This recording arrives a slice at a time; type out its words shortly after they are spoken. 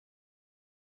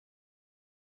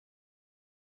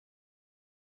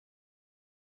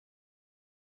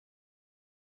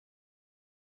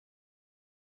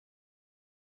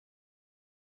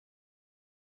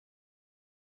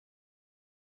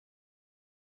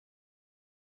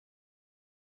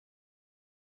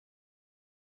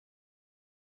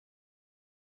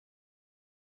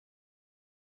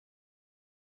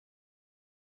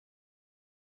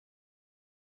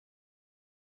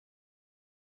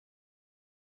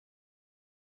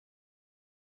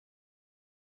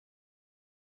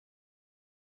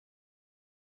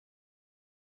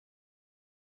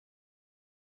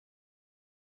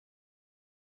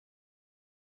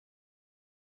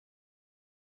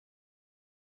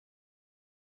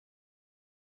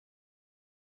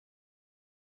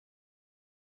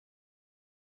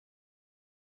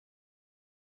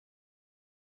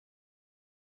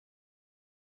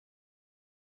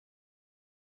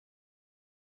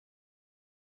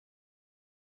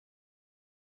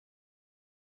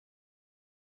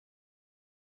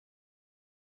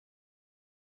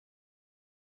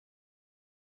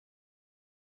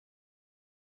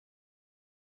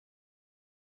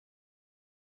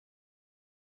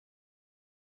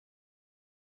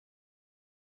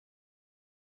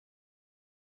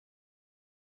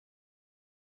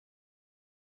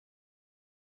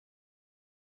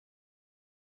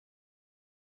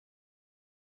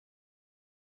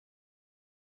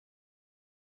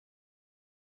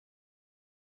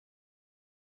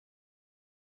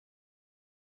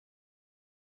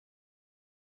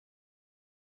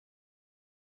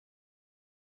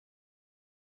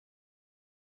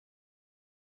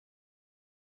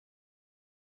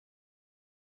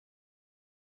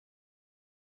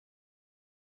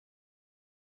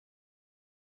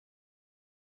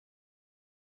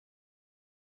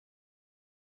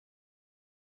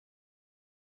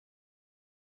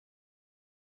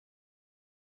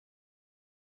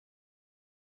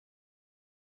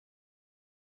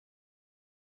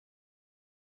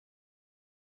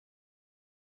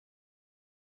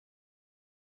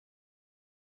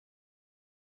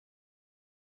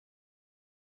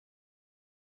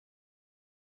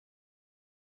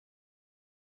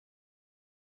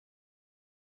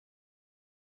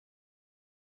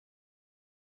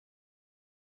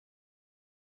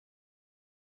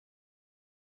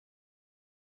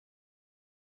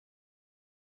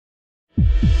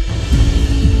Welcome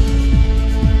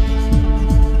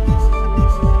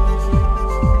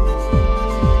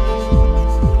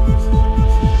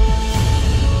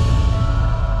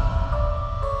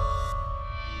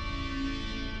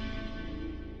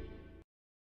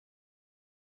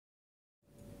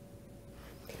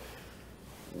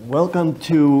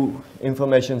to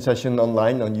information session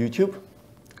online on YouTube.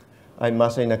 I'm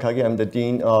Masai Nakagi. I'm the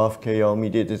Dean of Keio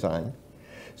Media Design.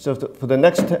 So for the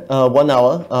next 1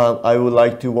 hour, I would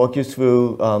like to walk you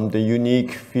through the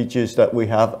unique features that we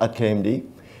have at KMD.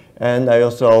 And I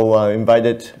also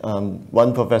invited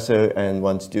one professor and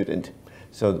one student,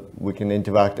 so we can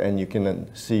interact and you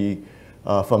can see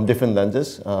from different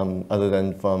lenses other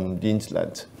than from Dean's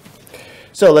lens.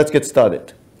 So let's get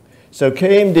started. So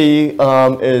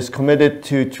KMD is committed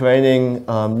to training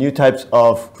new types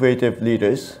of creative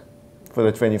leaders for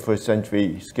the 21st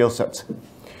century skill sets.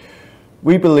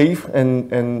 We believe,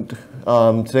 and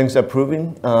things are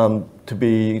proving to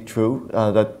be true,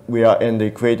 that we are in the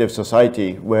creative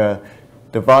society where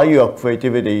the value of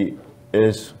creativity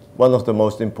is one of the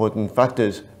most important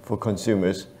factors for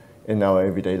consumers in our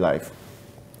everyday life.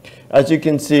 As you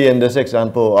can see in this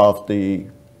example of the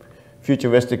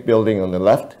futuristic building on the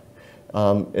left,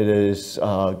 it is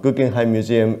Guggenheim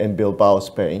Museum in Bilbao,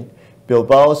 Spain.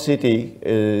 Bilbao city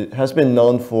has been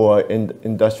known for an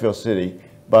industrial city,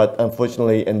 but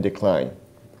unfortunately in decline.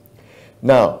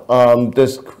 Now,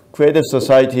 this creative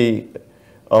society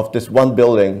of this one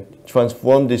building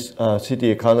transformed this city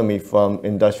economy from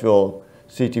industrial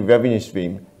city revenue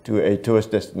stream to a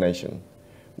tourist destination.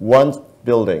 One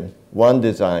building, one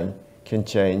design can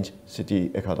change city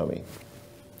economy.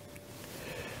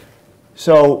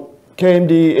 So,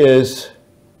 KMD is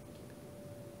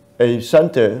a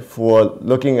center for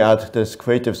looking at this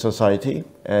creative society,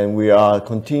 and we are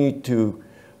continuing to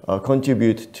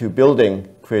contribute to building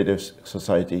creative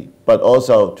society, but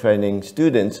also training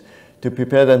students to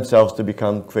prepare themselves to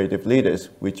become creative leaders,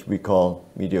 which we call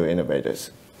media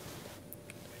innovators.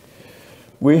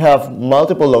 We have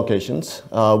multiple locations.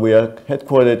 We are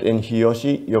headquartered in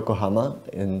Hiyoshi, Yokohama,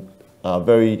 in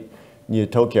very near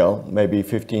Tokyo, maybe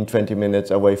 15-20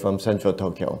 minutes away from central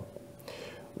Tokyo.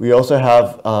 We also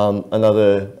have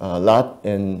another lab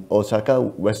in Osaka,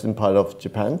 western part of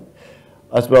Japan,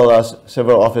 as well as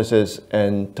several offices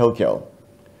in Tokyo.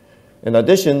 In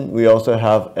addition, we also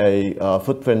have a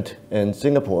footprint in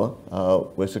Singapore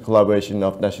with the collaboration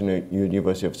of National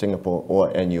University of Singapore,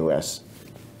 or NUS.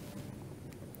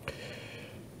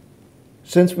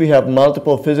 Since we have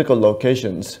multiple physical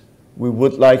locations, we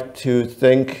would like to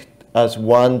think as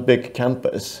one big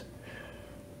campus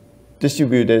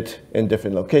distributed in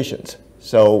different locations.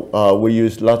 So we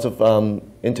use lots of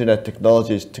internet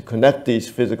technologies to connect these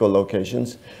physical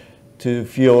locations to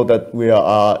feel that we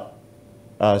are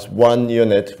as one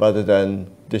unit rather than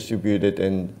distributed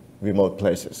in remote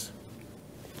places.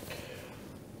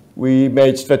 We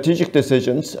made strategic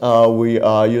decisions. We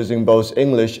are using both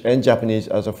English and Japanese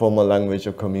as a formal language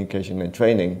of communication and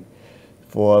training.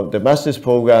 For the master's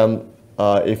program,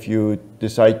 if you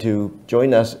decide to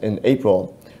join us in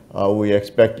April, we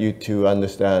expect you to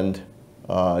understand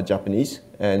Japanese.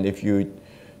 And if you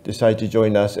decide to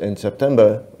join us in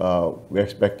September, we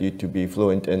expect you to be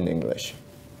fluent in English.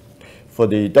 For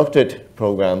the doctorate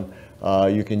program,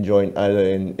 you can join either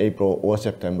in April or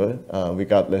September,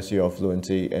 regardless of your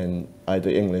fluency in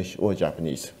either English or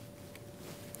Japanese.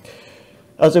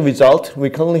 As a result, we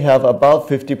currently have about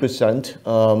 50%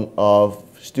 of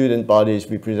student bodies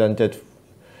represented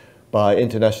by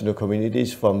international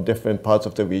communities from different parts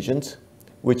of the regions,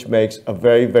 which makes a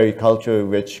very, very culturally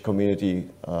rich community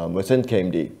within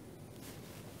KMD.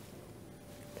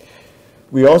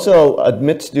 We also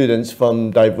admit students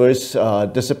from diverse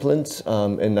disciplines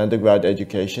in undergrad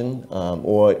education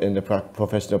or in the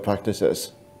professional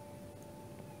practices.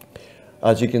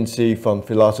 As you can see, from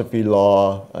philosophy,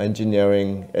 law,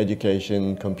 engineering,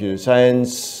 education, computer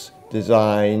science,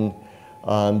 design,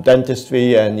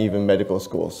 dentistry, and even medical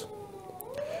schools.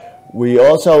 We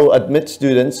also admit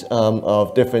students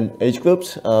of different age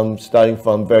groups, starting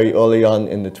from very early on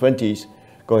in the 20s,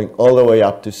 going all the way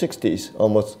up to 60s,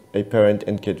 almost a parent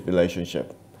and kid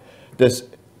relationship. This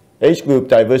age group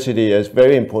diversity is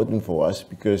very important for us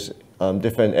because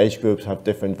different age groups have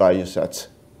different value sets.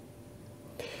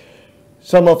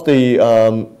 Some of the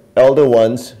elder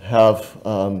ones have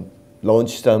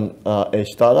launched a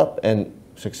startup and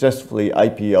successfully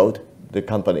IPO'd the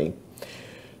company.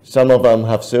 Some of them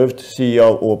have served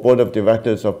CEO or board of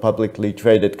directors of publicly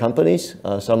traded companies.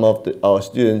 Some of our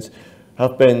students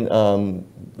have been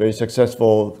very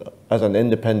successful as an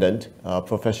independent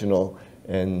professional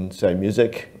in, say,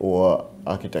 music or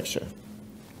architecture.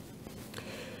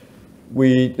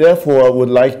 We therefore would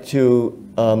like to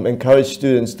encourage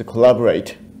students to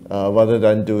collaborate rather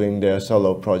than doing their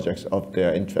solo projects of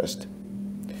their interest.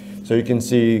 So you can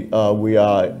see we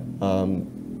are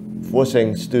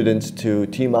forcing students to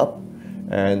team up,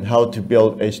 and how to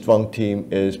build a strong team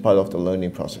is part of the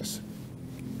learning process.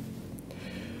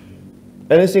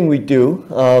 Anything we do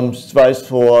strives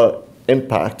for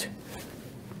impact.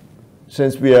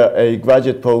 Since we are a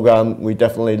graduate program, we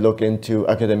definitely look into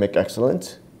academic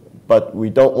excellence, but we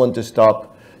don't want to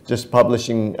stop just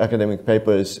publishing academic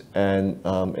papers and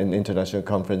in international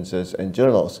conferences and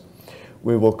journals.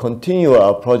 We will continue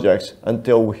our projects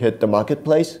until we hit the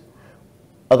marketplace.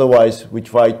 Otherwise, we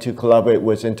try to collaborate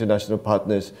with international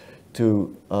partners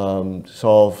to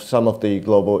solve some of the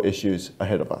global issues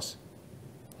ahead of us.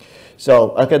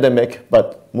 So academic,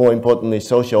 but more importantly,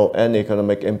 social and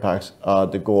economic impacts are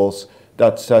the goals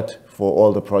that's set for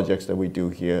all the projects that we do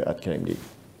here at KMD.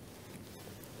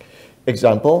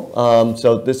 Example,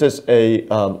 so this is a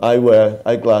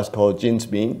eyeglass called Jeans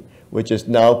Beam, which is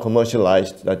now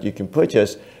commercialized that you can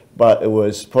purchase, but it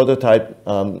was prototyped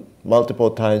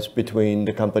multiple times between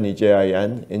the company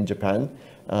JIN in Japan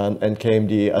and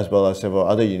KMD, as well as several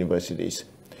other universities.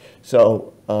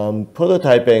 So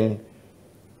prototyping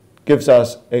gives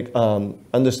us a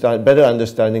better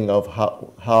understanding of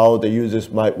how the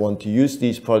users might want to use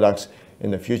these products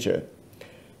in the future.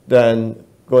 Then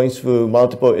going through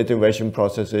multiple iteration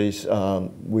processes,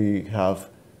 we have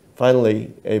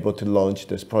finally able to launch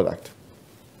this product.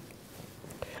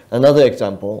 Another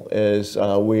example is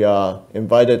we are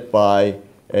invited by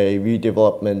a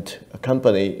redevelopment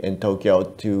company in Tokyo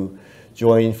to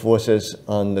join forces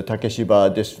on the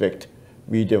Takeshiba District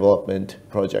redevelopment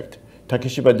project.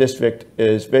 Takeshiba District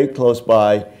is very close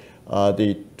by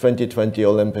the 2020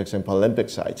 Olympics and Paralympic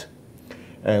site.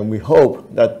 And we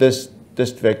hope that this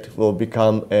district will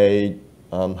become a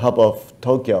hub of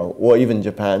Tokyo or even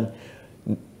Japan,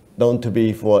 known to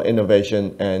be for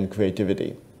innovation and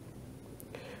creativity.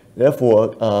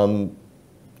 Therefore,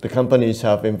 the companies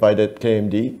have invited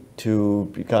KMD to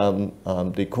become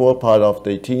the core part of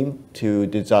the team to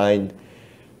design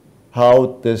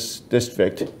how this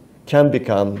district can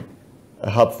become a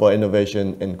hub for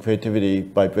innovation and creativity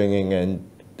by bringing in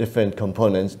different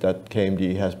components that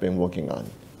KMD has been working on.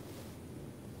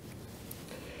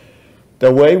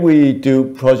 The way we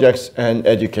do projects and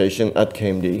education at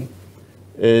KMD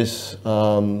is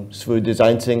through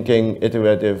design thinking,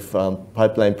 iterative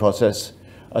pipeline process,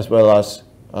 as well as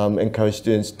encourage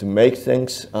students to make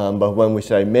things. But when we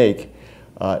say make,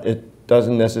 it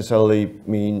doesn't necessarily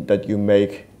mean that you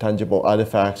make tangible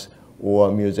artifacts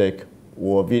or music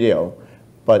or video,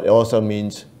 but it also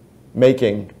means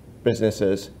making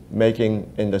businesses,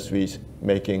 making industries,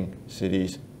 making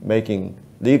cities, making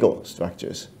legal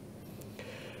structures.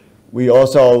 We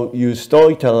also use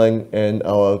storytelling in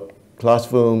our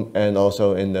classroom and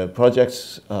also in the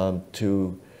projects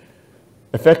to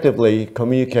effectively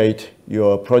communicate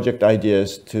your project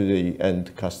ideas to the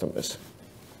end customers.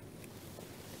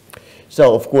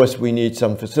 So of course we need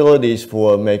some facilities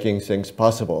for making things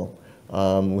possible.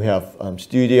 We have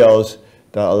studios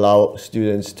that allow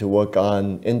students to work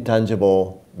on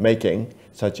intangible making,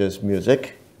 such as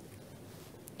music.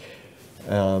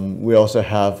 We also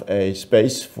have a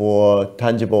space for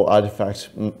tangible artifacts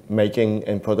making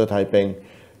and prototyping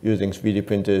using 3D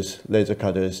printers, laser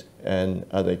cutters, and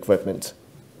other equipment.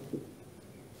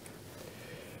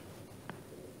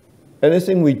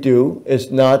 Anything we do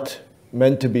is not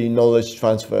meant to be knowledge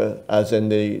transfer, as in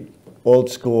the old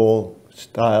school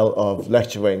style of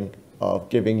lecturing, of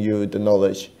giving you the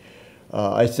knowledge.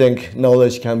 I think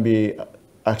knowledge can be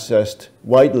accessed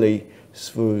widely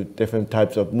through different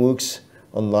types of MOOCs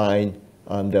online.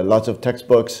 There are lots of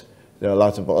textbooks, there are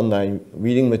lots of online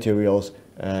reading materials,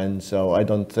 and so I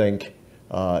don't think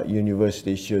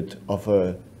universities should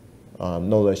offer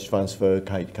knowledge transfer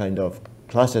kind of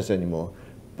classes anymore,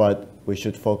 but we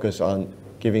should focus on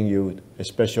giving you a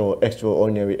special,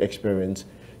 extraordinary experience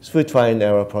through trial and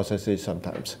error processes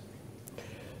sometimes.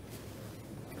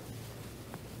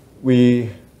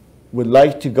 We would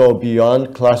like to go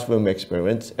beyond classroom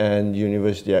experience and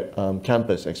university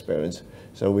campus experience.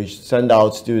 So we send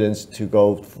out students to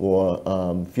go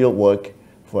for field work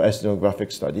for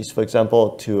ethnographic studies, for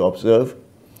example, to observe,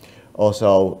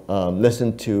 also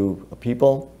listen to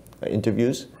people,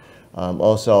 interviews,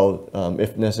 also,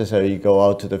 if necessary, go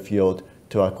out to the field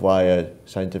to acquire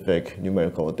scientific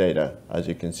numerical data, as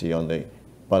you can see on the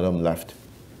bottom left.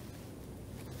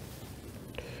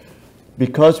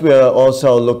 Because we are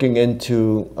also looking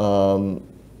into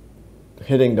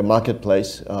hitting the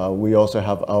marketplace, we also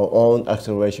have our own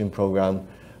acceleration program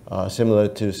similar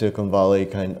to Silicon Valley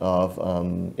kind of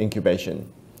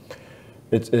incubation.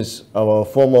 It is our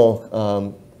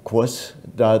formal course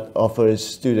that offers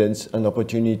students an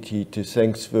opportunity to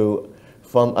think through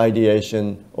from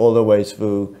ideation all the way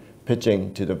through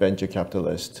pitching to the venture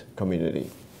capitalist community.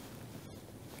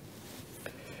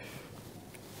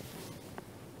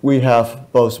 We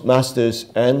have both master's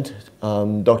and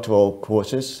doctoral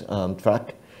courses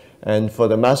track. And for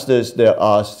the master's, there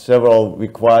are several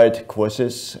required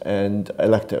courses and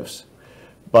electives.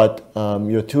 But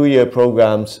your two-year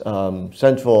program's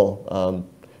central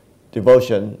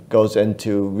devotion goes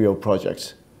into real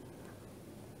projects.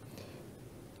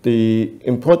 The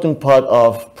important part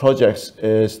of projects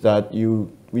is that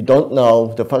we don't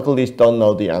know, the faculties don't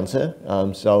know the answer,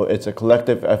 so it's a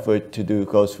collective effort to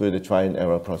go through the trial and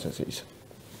error processes.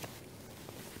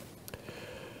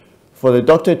 For the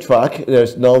doctorate track,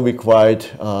 there's no required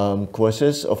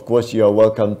courses. Of course, you are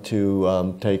welcome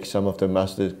to take some of the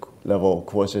master's level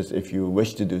courses if you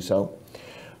wish to do so.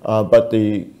 But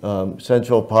the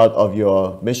central part of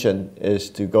your mission is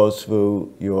to go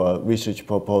through your research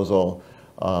proposal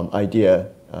idea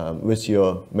with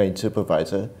your main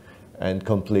supervisor and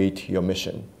complete your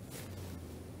mission.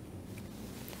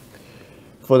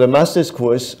 For the master's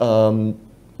course,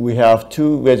 we have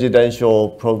two residential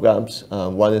programs.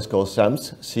 One is called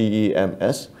CEMS,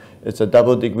 C-E-M-S. It's a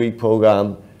double degree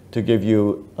program to give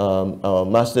you a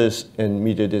master's in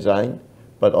media design,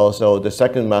 but also the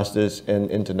second master's in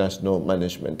international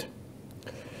management.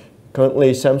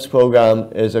 Currently, CEMS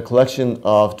program is a collection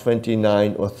of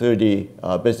 29 or 30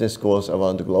 business schools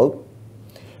around the globe.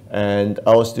 And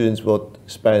our students will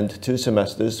spend 2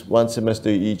 semesters, 1 semester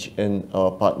each in our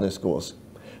partner schools.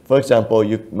 For example,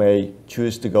 you may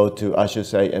choose to go to, I should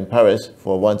say, in Paris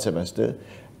for 1 semester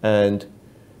and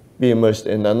be immersed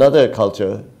in another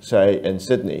culture, say in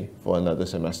Sydney for another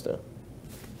semester.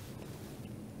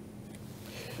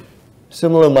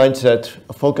 Similar mindset,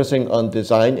 focusing on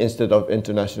design instead of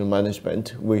international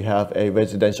management, we have a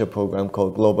residential program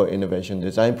called Global Innovation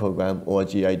Design Program, or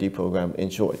GID program in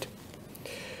short.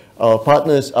 Our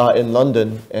partners are in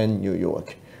London and New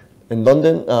York. In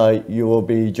London, you will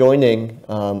be joining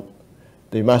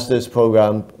the master's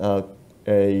program,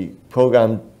 a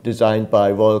program designed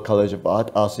by Royal College of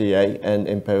Art, RCA, and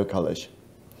Imperial College.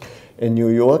 In New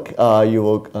York, you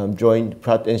will join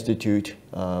Pratt Institute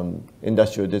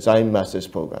Industrial Design Master's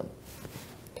Program.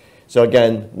 So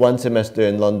again, 1 semester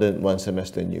in London, 1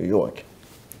 semester in New York.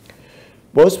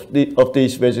 Both of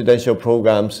these residential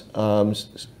programs,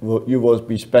 you will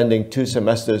be spending 2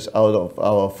 semesters out of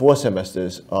our 4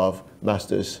 semesters of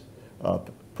master's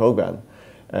program.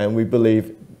 And we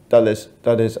believe that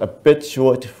is a bit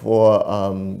short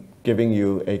for giving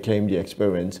you a KMD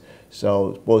experience.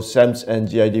 So both CEMS and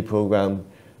GID program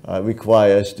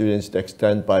require students to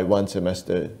extend by 1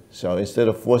 semester. So instead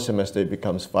of 4 semesters, it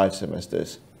becomes 5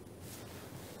 semesters.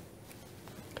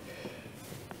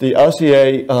 The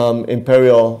RCA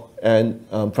Imperial and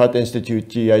Pratt Institute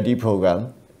GID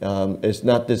program is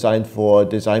not designed for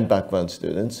design background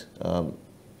students.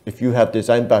 If you have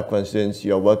design background students,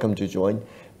 you're welcome to join.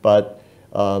 But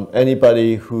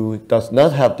anybody who does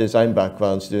not have design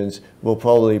background students will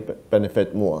probably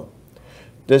benefit more.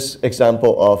 This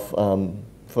example of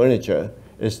furniture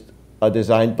is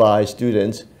designed by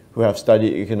students who have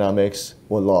studied economics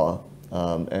or law.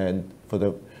 And for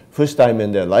the first time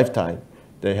in their lifetime,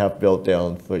 they have built their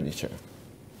own furniture.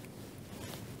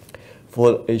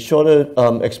 For a shorter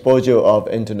exposure of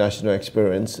international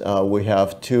experience, we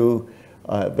have 2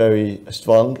 very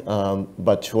strong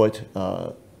but short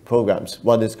programs.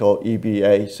 One is called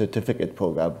EBA Certificate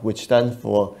Program, which stands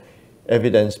for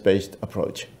Evidence-Based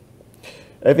Approach.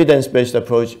 Evidence-based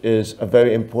approach is a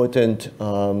very important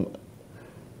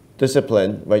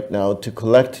discipline right now to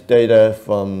collect data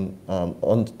from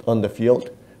on the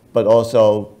field, but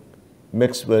also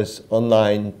mixed with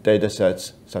online data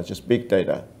sets such as big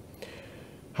data.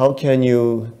 How can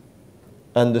you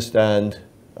understand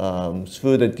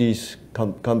through these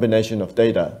combination of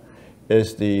data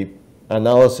is the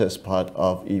analysis part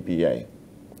of EBA.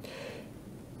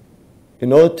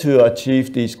 In order to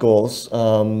achieve these goals,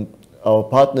 our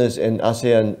partners in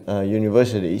ASEAN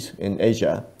universities in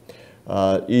Asia,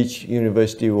 each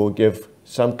university will give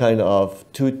some kind of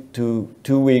 2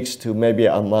 weeks to maybe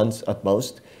a month at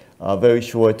most, a very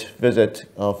short visit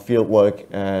of field work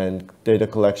and data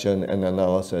collection and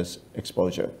analysis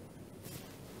exposure.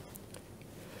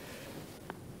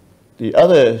 The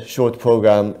other short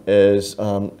program is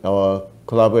our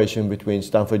collaboration between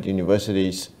Stanford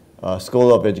University's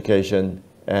School of Education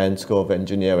and School of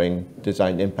Engineering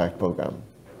Design Impact Program.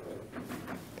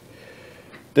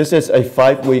 This is a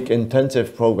 5-week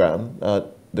intensive program.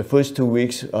 The first 2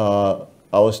 weeks,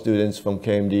 our students from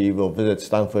KMD will visit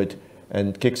Stanford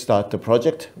and kickstart the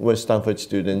project with Stanford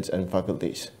students and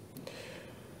faculties.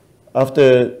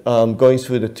 After going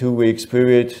through the 2 weeks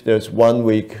period, there's 1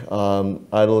 week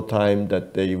idle time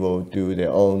that they will do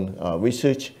their own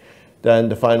research. Then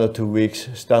the final 2 weeks,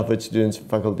 Stanford students and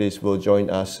faculties will join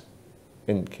us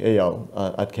in Keio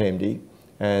at KMD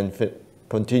and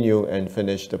continue and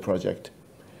finish the project.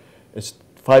 It's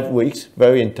 5 weeks,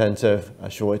 very intensive,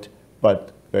 short,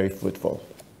 but very fruitful.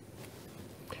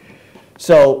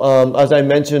 So as I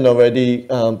mentioned already,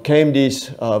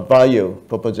 KMD's value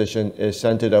proposition is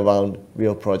centered around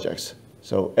real projects.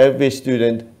 So every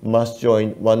student must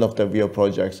join one of the real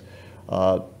projects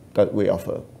that we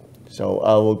offer. So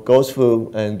I will go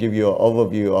through and give you an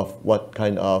overview of what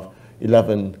kind of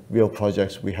 11 real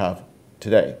projects we have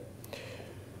today.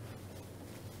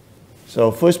 So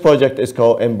first project is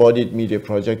called Embodied Media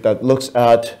Project that looks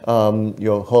at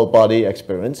your whole body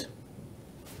experience.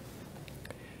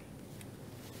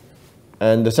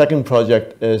 And the second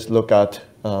project is look at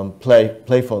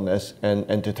playfulness and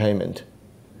entertainment.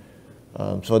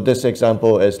 So this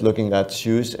example is looking at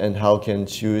shoes and how can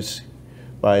shoes,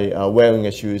 by wearing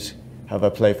a shoes, have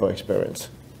a playful experience.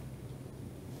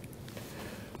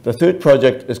 The third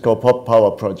project is called Pop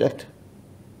Power Project.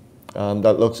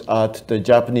 That looks at the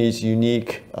Japanese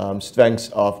unique strengths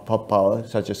of pop power,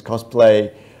 such as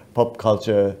cosplay, pop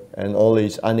culture, and all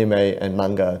these anime and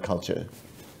manga culture.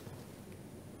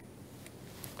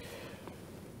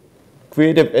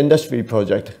 Creative Industry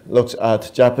Project looks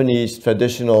at Japanese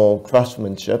traditional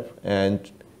craftsmanship,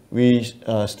 and we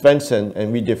strengthen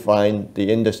and redefine the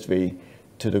industry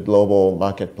to the global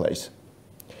marketplace.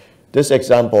 This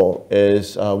example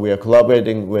is we are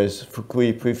collaborating with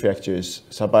Fukui Prefecture's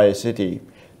Sabae City,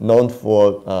 known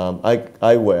for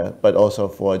eyewear, but also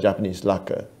for Japanese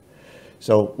lacquer.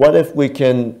 So what if we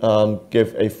can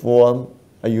give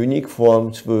a unique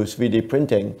form through 3D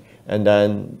printing, and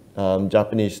then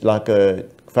Japanese lacquer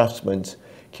craftsmen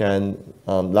can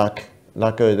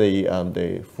lacquer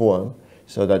the form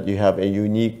so that you have a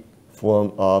unique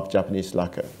form of Japanese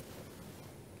lacquer.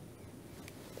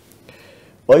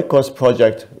 Oikos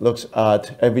project looks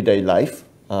at everyday life.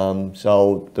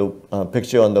 So the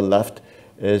picture on the left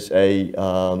is a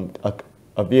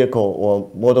vehicle or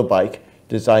motorbike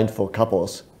designed for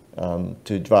couples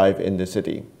to drive in the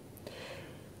city.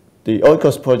 The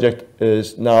Oikos project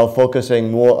is now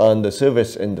focusing more on the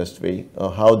service industry.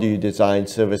 How do you design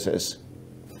services?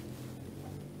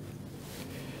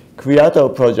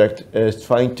 Creato project is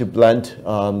trying to blend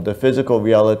the physical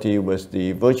reality with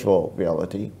the virtual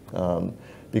reality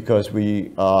because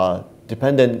we are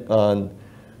dependent on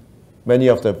many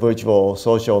of the virtual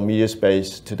social media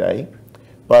space today,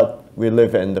 but we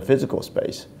live in the physical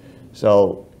space.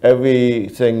 So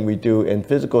everything we do in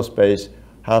physical space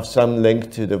have some link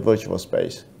to the virtual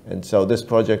space. And so this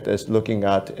project is looking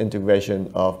at integration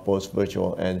of both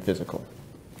virtual and physical.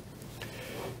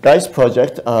 GUICE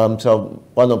project, so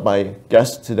one of my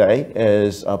guests today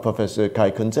is Professor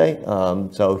Kai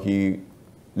Kunze. So he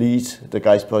leads the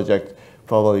GUICE project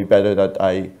probably better that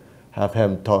I have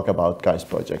him talk about GUICE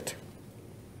project.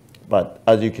 But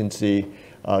as you can see,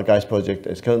 GUICE project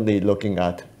is currently looking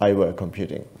at eyewear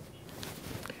computing.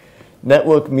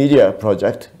 Network Media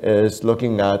project is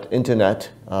looking at internet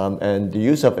and the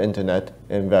use of internet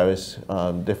in various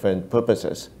different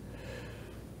purposes.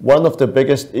 One of the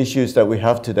biggest issues that we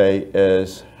have today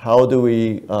is how do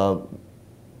we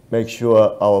make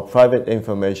sure our private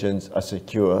information are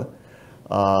secure,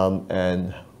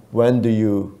 and when do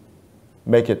you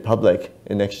make it public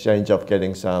in exchange of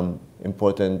getting some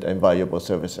important and valuable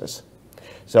services.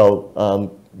 So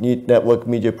Network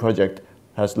Media project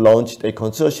has launched a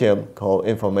consortium called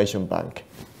Information Bank.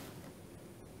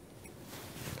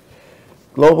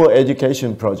 Global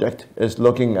Education Project is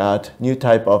looking at new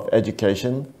type of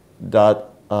education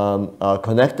that are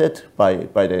connected by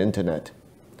the internet.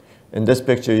 In this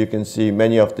picture, you can see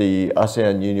many of the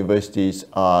ASEAN universities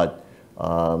are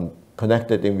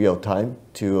connected in real time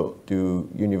to do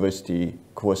university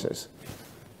courses.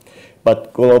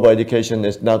 But global education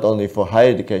is not only for higher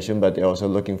education, but they're also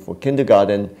looking for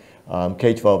kindergarten,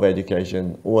 K-12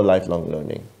 education, or lifelong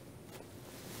learning.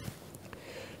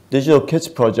 Digital Kids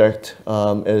project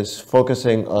is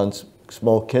focusing on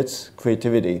small kids'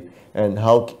 creativity and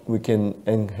how we can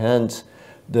enhance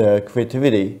the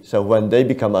creativity so when they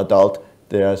become adult,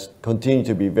 they continue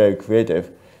to be very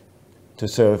creative to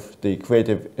serve the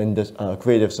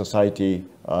creative society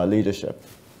leadership.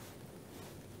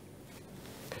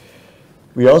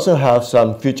 We also have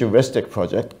some futuristic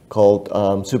project called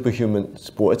Superhuman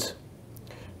Sports.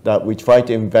 that we try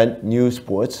to invent new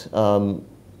sports,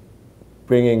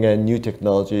 bringing in new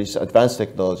technologies, advanced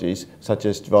technologies, such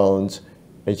as drones,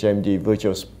 HMD,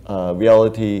 virtual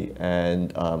reality,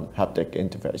 and haptic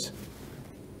interface.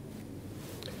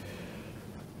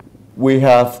 We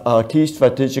have key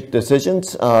strategic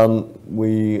decisions.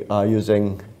 We are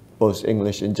using both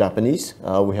English and Japanese.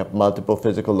 We have multiple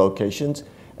physical locations,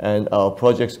 and our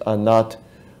projects are not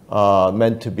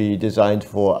meant to be designed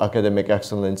for academic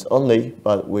excellence only,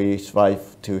 but we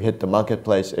strive to hit the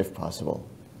marketplace if possible.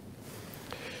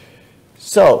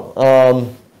 So,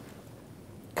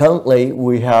 currently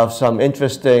we have some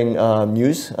interesting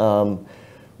news.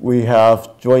 We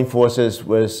have joined forces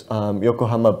with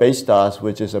Yokohama Bay Stars,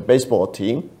 which is a baseball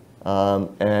team,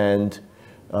 and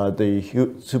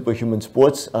the Superhuman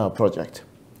Sports Project.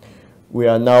 We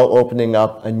are now opening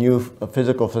up a new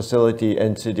physical facility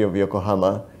in the city of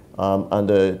Yokohama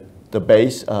under the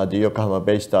base, the Yokohama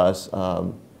Bay Stars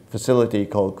facility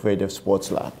called Creative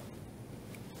Sports Lab.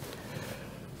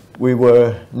 We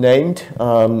were named,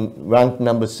 ranked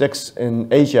number 6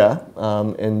 in Asia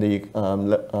in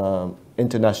the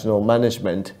international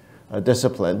management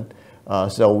discipline.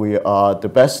 So we are the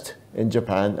best in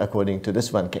Japan according to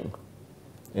this ranking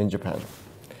in Japan.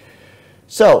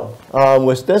 So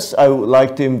with this, I would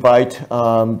like to invite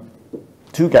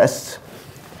 2 guests.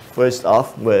 First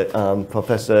off, with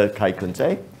Professor Kai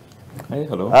Kunsei. Hi,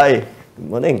 hello. Hi, good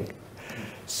morning.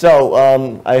 So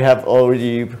I have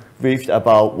already briefed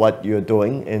about what you're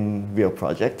doing in your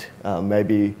project.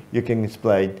 Maybe you can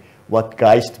explain what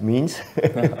Geist means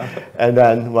and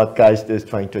then what Geist is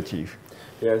trying to achieve.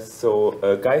 Yes, so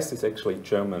Geist is actually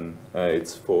German.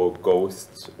 It's for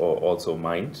ghost or also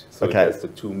mind. So Okay. it has the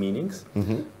 2 meanings.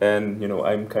 And, you know,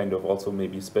 I'm kind of also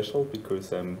maybe special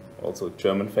because I'm also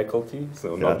German faculty,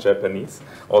 so not Japanese.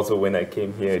 Also, when I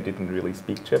came here, I didn't really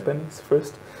speak Japanese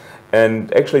first.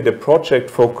 And actually the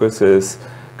project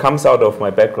comes out of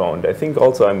my background. I think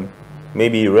also I'm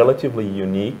maybe relatively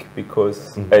unique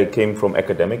because I came from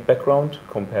academic background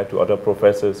compared to other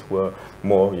professors who are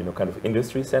more, you know, kind of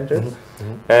industry centered.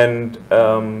 And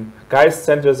Geist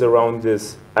centers around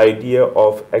this idea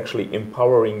of actually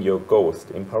empowering your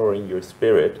ghost, empowering your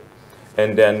spirit,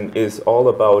 and then is all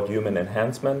about human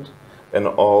enhancement and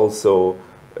also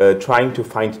trying to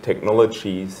find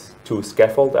technologies to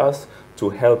scaffold us, to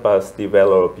help us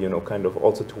develop, you know, kind of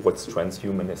also towards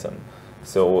transhumanism.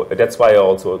 So that's why I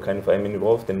also I'm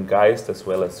involved in Geist as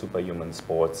well as superhuman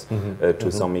sports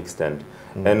to some extent.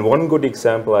 And one good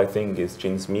example, I think, is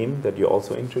Jin's meme that you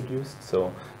also introduced.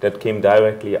 So that came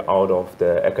directly out of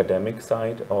the academic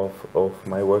side of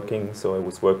my working. So I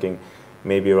was working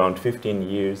maybe around 15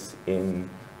 years in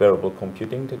wearable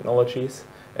computing technologies.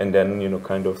 And then, you know,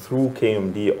 kind of through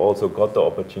KMD also got the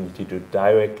opportunity to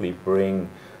directly bring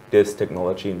this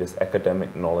technology and this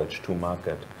academic knowledge to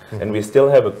market. And we still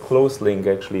have a close link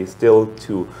actually still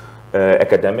to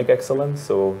academic excellence.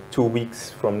 So 2 weeks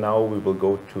from now we will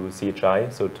go to CHI,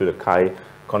 so to the Kai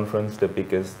conference, the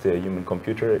biggest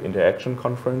human-computer interaction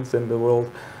conference in the world.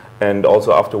 And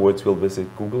also afterwards we'll visit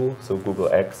Google. So Google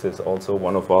X is also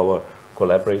one of our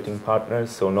collaborating partners.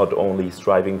 So not only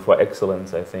striving for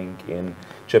excellence, I think, in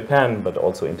Japan, but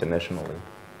also internationally.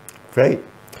 Great.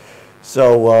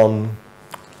 So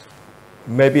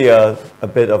maybe a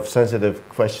bit of sensitive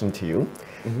question to you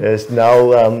is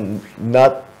now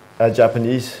not a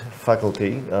Japanese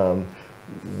faculty.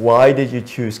 Why did you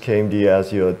choose KMD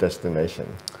as your destination?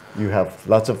 You have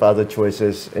lots of other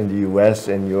choices in the US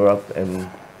and Europe and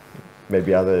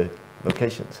maybe other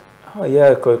locations. Oh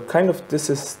yeah, kind of this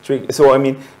is tricky. So I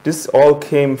mean, this all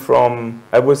came from,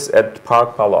 I was at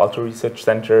Park Palo Alto Research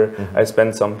Center. I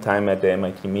spent some time at the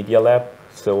MIT Media Lab.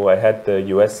 So I had the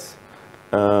US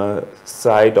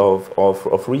side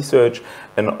of research,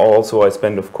 and also I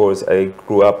spent, of course, I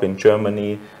grew up in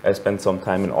Germany. I spent some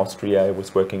time in Austria. I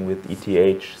was working with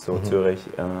ETH, so Zurich,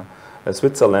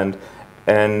 Switzerland.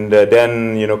 And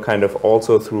then, you know, kind of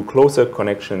also through closer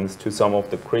connections to some of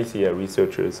the crazier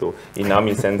researchers, so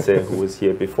Inami Sensei, who was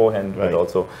here beforehand, but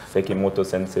also Sekimoto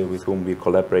Sensei, with whom we're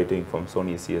collaborating from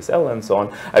Sony CSL and so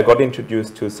on. I got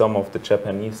introduced to some of the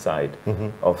Japanese side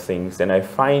of things, and I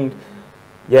find,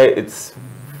 yeah, it's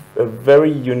a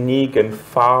very unique and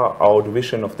far out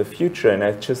vision of the future. And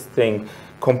I just think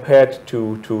compared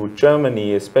to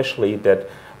Germany, especially, that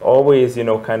always, you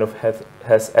know, kind of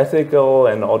has ethical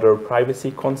and other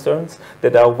privacy concerns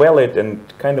that are valid and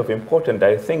kind of important.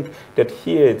 I think that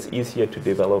here it's easier to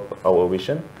develop our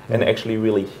vision and actually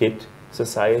really hit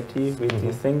society with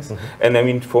these things. And I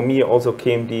mean, for me also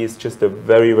KMD is just a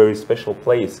very, very special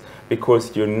place,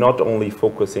 because you're not only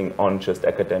focusing on just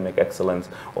academic excellence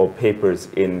or papers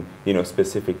in, you know,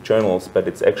 specific journals, but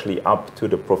it's actually up to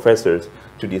the professors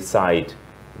to decide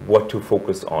what to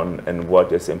focus on and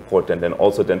what is important, and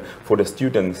also then for the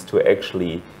students to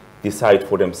actually decide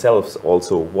for themselves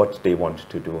also what they want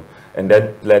to do. And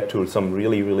that led to some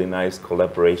really, really nice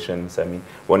collaborations. I mean,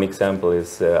 one example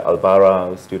is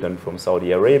Albara, a student from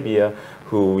Saudi Arabia,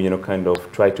 who, you know, kind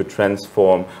of tried to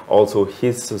transform also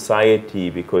his society,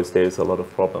 because there's a lot of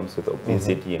problems with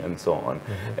obesity and so on,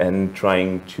 and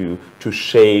trying to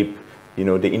shape, you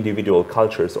know, the individual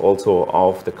cultures also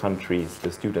of the countries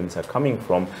the students are coming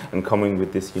from, and coming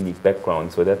with this unique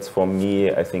background. So that's, for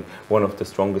me, I think, one of the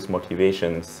strongest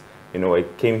motivations. You know, I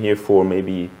came here for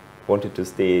maybe, wanted to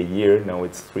stay a year, now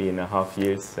it's 3.5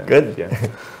 years. Good. Yeah.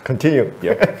 Continue.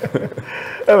 Yeah.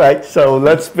 All right, so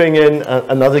let's bring in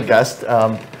another guest,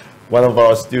 one of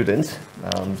our students.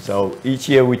 So each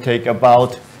year we take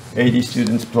about 80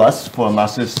 students plus for a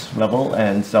master's level,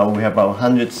 and so we have about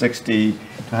 160 to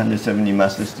 170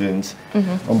 master's students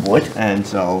on board, and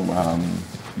so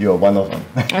you're one of them.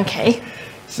 Okay.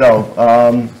 So,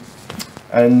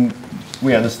 and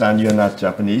we understand you're not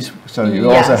Japanese, so you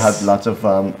also had lots of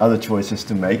other choices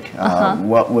to make.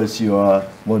 What was your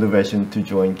motivation to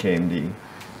join KMD?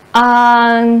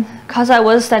 Because I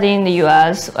was studying in the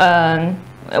US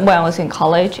when I was in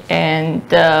college, and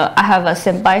I have a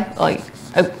senpai, like,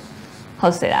 how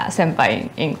to say that, senpai in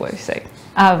English. Like,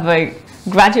 I have a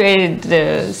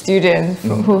graduated student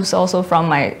who's also from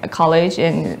my college,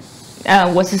 and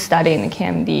was studying in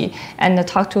KMD, and I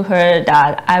talked to her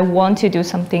that I want to do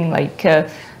something like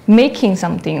making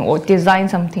something or design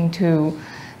something to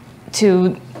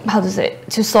how to say,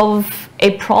 to solve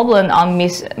a problem on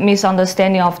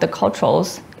misunderstanding of the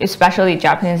cultures, especially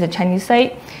Japanese and Chinese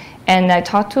side. And I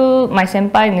talked to my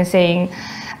senpai and saying,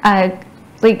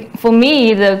 like, for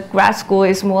me, the grad school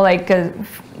is more like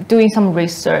doing some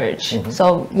research.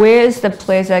 So where is the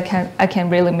place I can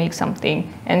really make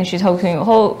something? And she told me,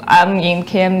 oh, I'm in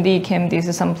KMD. KMD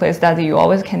is some place that you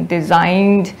always can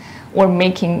design or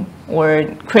making or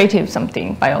creative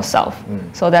something by yourself.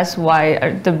 So that's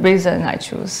why the reason I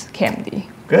choose KMD.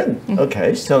 Good.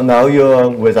 Okay, so now you're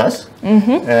with us,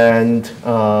 and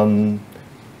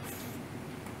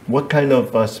what kind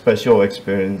of special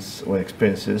experience or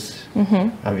experiences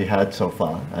have you had so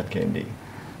far at KMD?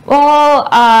 Well,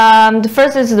 the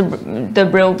first is the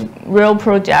real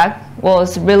project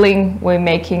was really we're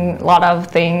making a lot of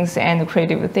things and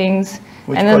creative things.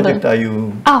 Which and project are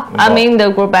you? Oh, I mean the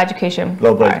global education.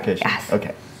 Global education. Yes.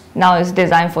 Okay. Now it's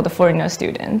designed for the foreigner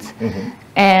students.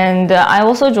 And I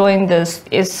also joined this,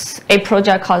 is a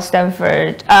project called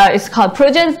Stanford. It's called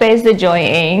project-based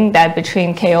join-in that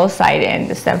between Keio side and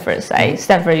the Stanford side,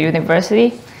 Stanford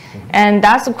University. And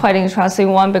that's a quite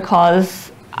interesting one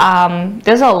because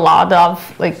there's a lot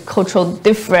of like cultural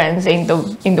difference in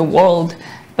the world,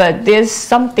 but there's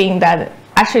something that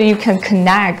actually you can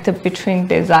connect between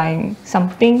design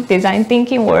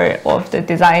thinking or of the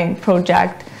design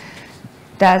project.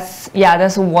 That's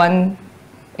one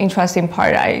interesting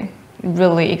part I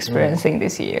really experiencing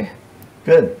this year.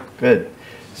 Good.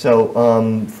 So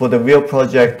for the real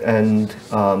project, and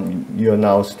you're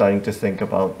now starting to think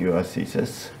about your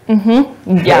thesis.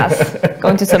 Yes,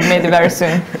 going to submit very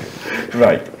soon.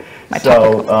 Right. My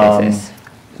topic of thesis.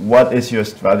 What is your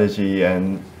strategy,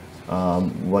 and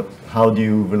how do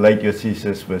you relate your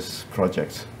thesis with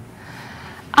projects?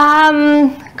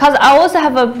 Because I also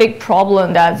have a big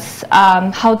problem that's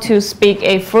how to speak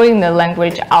a foreign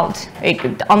language out, like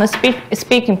on the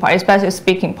speaking part, especially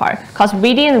speaking part. Because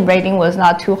reading and writing was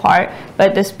not too hard,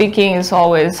 but the speaking is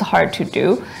always hard to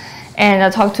do. And I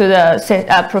talked to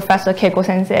the Professor Keiko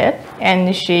sensei,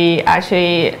 and she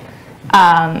actually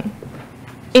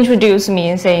introduced me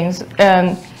and saying,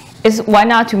 why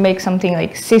not to make something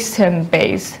like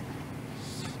system-based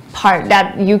part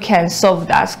that you can solve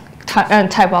that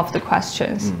type of the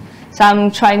questions. So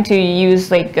I'm trying to use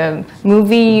like a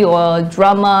movie or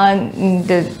drama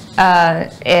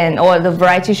or the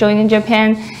variety show in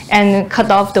Japan, and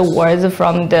cut off the words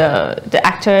from the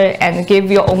actor and give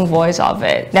your own voice of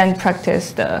it. Then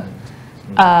practice the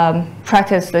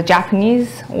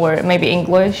Japanese or maybe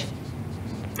English.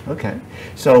 Okay.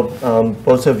 So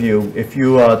both of you, if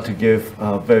you are to give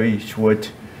a very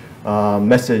short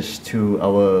message to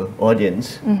our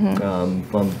audience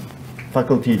from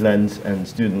faculty lens and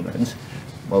student lens,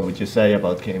 what would you say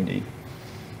about KMD?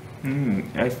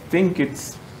 I think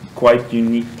it's quite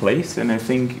unique place, and I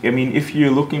think, I mean, if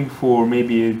you're looking for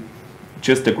maybe a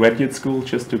just a graduate school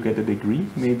just to get a degree,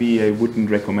 maybe I wouldn't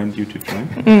recommend you to join.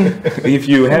 If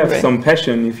you have some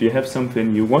passion, if you have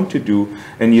something you want to do,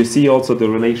 and you see also the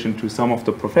relation to some of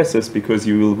the professors, because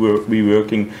you will be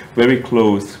working very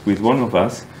close with one of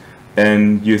us,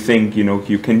 and you think, you know,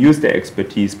 you can use their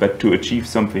expertise, but to achieve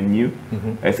something new,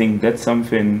 I think that's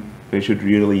something they should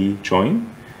really join.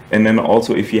 And then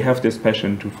also, if you have this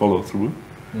passion to follow through,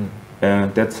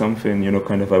 that's something, you know,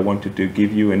 kind of I wanted to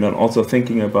give you. And then also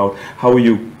thinking about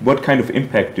what kind of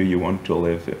impact do you want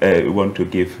to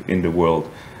give in the world.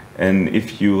 And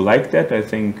if you like that, I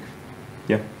think,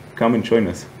 yeah, come and join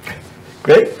us.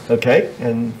 Great. Okay.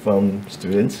 And from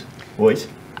students, voice.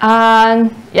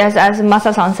 Yes, as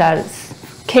Masa-san says,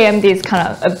 KMD is kind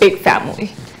of a big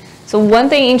family. So one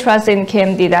thing interesting in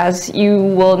KMD that you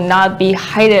will not be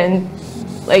hidden,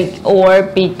 like, or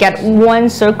get one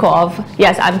circle of,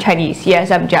 yes, I'm Chinese,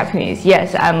 yes, I'm Japanese,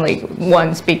 yes, I'm like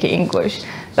one speaking English.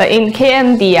 But in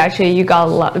KMD, actually, you got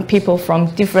a lot of people from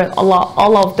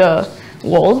all of the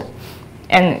world,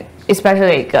 and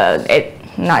especially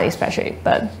not especially,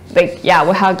 but like, yeah,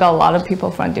 we have got a lot of people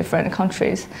from different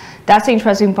countries. That's the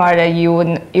interesting part, that you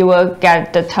will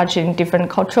get the touch in different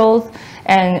cultures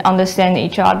and understand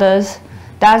each other's.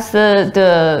 That's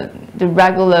the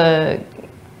regular,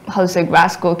 how to say, grad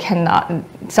school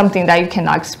something that you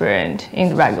cannot experience in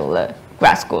the regular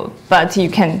grad school, but you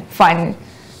can find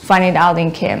it out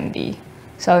in KMD.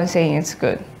 So I'm saying it's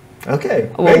good. Okay.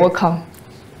 Well, welcome.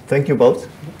 Thank you both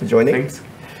for joining. Thanks.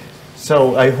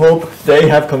 So I hope they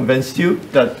have convinced you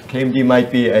that KMD might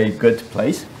be a good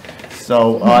place.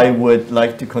 So I would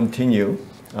like to continue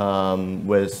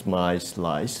with my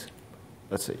slides.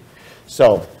 Let's see.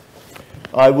 So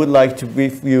I would like to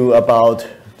brief you about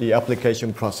the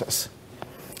application process.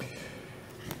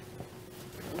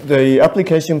 The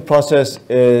application process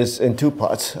is in two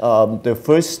parts. The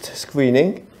first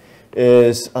screening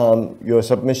is your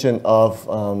submission of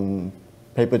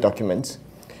paper documents.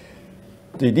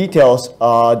 The details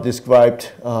are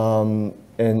described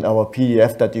in our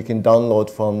PDF that you can download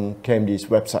from KMD's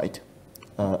website.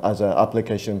 As an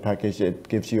application package, it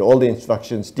gives you all the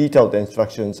instructions, detailed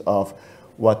instructions of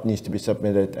what needs to be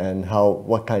submitted and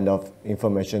what kind of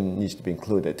information needs to be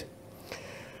included.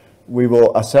 We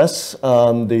will assess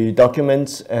the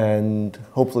documents and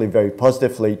hopefully very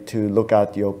positively to look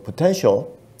at your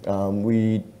potential.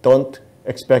 We don't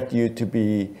expect you to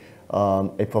be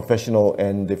a professional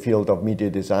in the field of media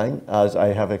design. As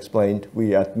I have explained,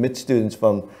 we admit students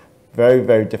from very,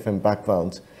 very different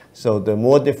backgrounds. So the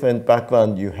more different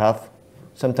background you have,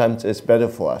 sometimes it's better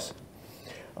for us.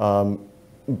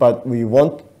 But we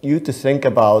want you to think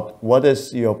about what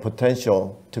is your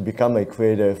potential to become a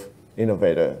creative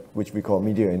innovator, which we call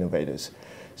media innovators.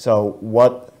 So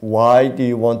why do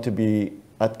you want to be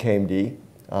at KMD?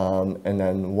 And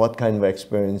then what kind of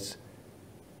experience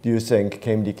do you think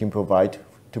KMD can provide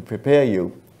to prepare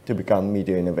you to become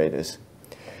media innovators?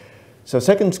 So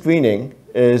second screening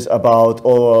is about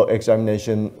oral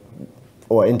examination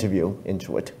or interview, in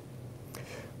short.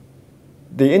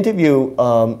 The interview,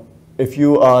 if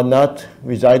you are not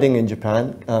residing in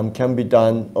Japan, can be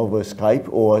done over Skype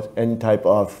or any type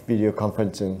of video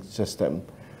conferencing system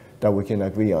that we can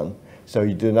agree on. So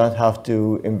you do not have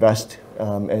to invest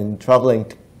in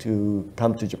traveling to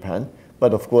come to Japan.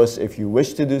 But of course, if you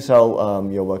wish to do so,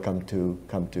 you're welcome to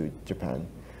come to Japan.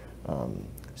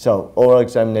 So oral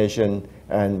examination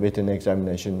and written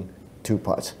examination, two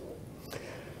parts.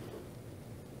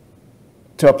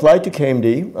 To apply to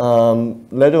KMD,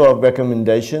 letter of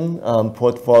recommendation,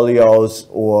 portfolios,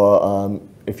 or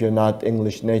if you're not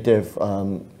English native,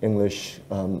 English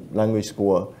language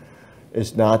score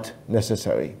is not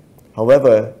necessary.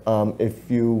 However, if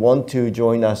you want to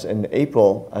join us in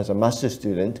April as a master's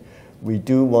student, we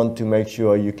do want to make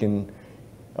sure you can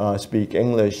speak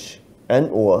English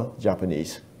and/or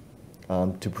Japanese.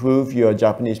 To prove your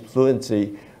Japanese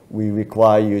fluency, we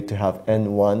require you to have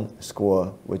N1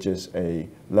 score, which is a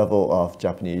level of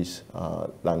Japanese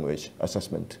language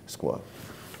assessment score.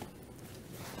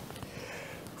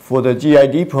 For the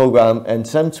GID program and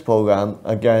SEMS program,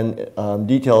 again,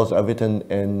 details are written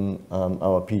in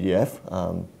our PDF.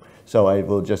 So I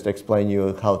will just explain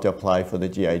you how to apply for the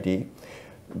GID.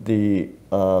 The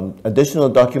additional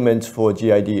documents for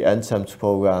GID and SEMS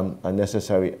program are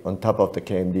necessary on top of the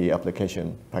KMD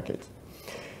application package.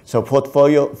 So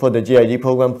portfolio for the GID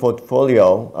program,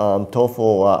 portfolio, TOEFL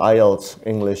or IELTS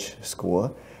English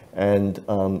score, and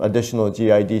additional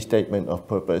GID statement of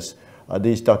purpose.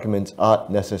 These documents are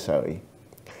necessary.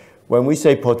 When we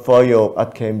say portfolio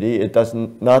at KMD, it does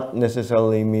not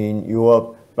necessarily mean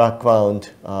your background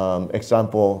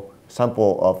sample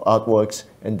of artworks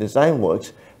and design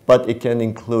works, but it can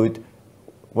include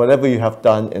whatever you have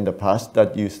done in the past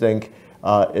that you think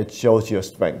it shows your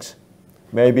strengths.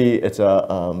 Maybe it's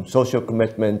a social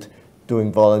commitment,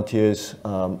 doing volunteers,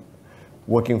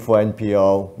 working for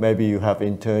NPO. Maybe you have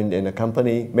interned in a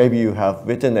company. Maybe you have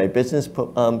written a business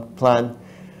plan.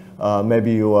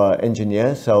 Maybe you are an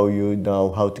engineer, so you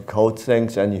know how to code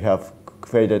things and you have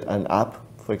created an app,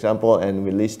 for example, and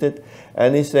released it.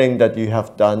 Anything that you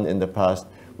have done in the past,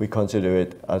 we consider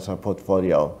it as a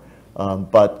portfolio.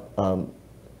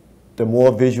 The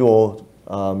more visual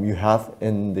you have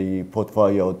in the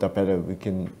portfolio, the better we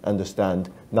can understand,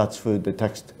 not through the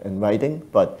text and writing,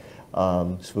 but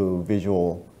through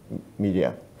visual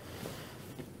media.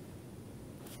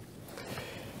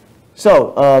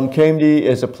 So KMD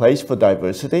is a place for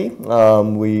diversity.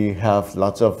 We have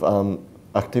lots of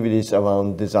activities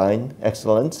around design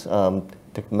excellence,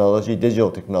 technology, digital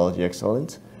technology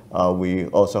excellence. We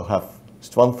also have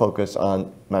strong focus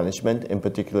on management, in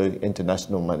particular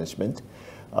international management.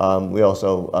 We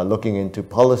also are looking into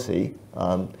policy.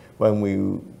 When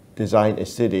we design a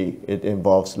city, it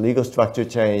involves legal structure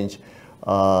change,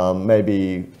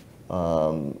 maybe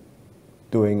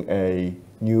doing a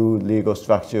new legal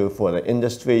structure for the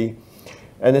industry.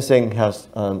 Anything has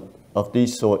of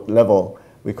this sort level,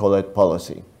 we call it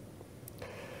policy.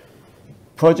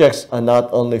 Projects are not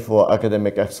only for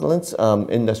academic excellence.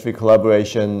 Industry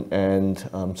collaboration and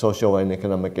social and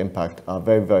economic impact are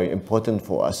very, very important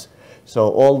for us.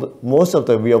 So most of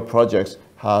the real projects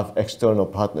have external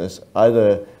partners,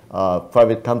 either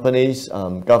private companies,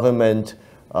 government,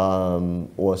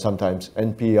 or sometimes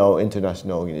NPO,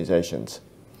 international organizations.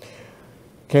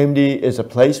 KMD is a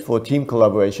place for team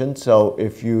collaboration, so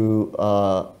if you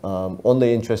are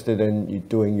only interested in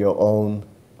doing your own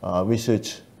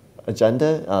research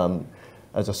agenda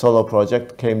as a solo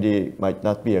project, KMD might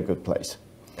not be a good place.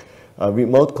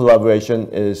 Remote collaboration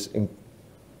is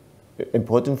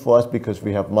important for us because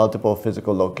we have multiple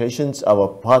physical locations. Our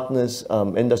partners,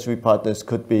 industry partners,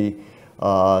 could be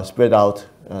spread out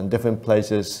in different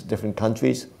places, different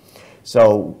countries.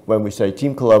 So when we say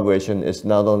team collaboration, it's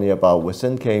not only about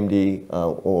within KMD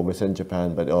or within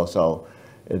Japan, but also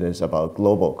it is about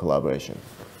global collaboration.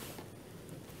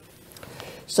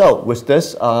 So with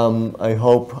this, I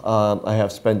hope I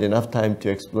have spent enough time to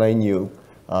explain you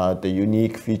the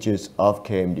unique features of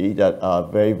KMD that are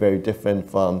very, very different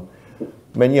from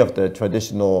many of the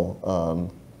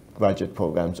traditional graduate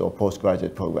programs or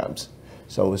postgraduate programs.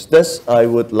 So with this, I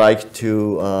would like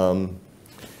to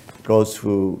go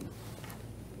through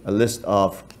a list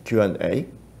of Q&A.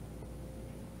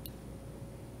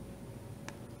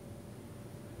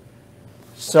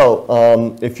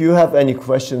 So if you have any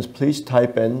questions, please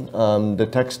type in. The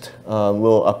text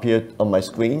will appear on my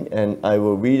screen, and I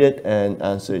will read it and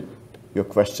answer your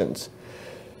questions.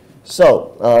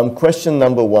 So question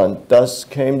number 1, does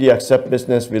KMD accept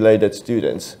business-related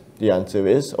students? The answer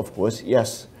is, of course,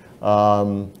 yes.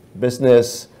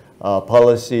 Business,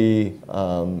 policy,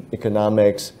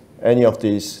 economics, any of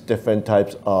these different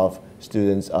types of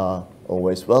students are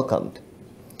always welcomed.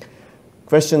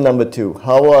 Question number 2,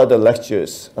 how are the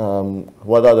lectures?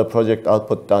 What are the project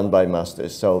output done by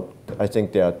masters? So I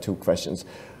think there are 2 questions.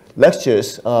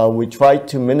 Lectures, we try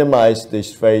to minimize the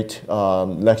straight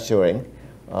lecturing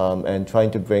and trying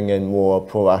to bring in more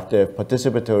proactive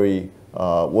participatory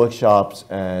workshops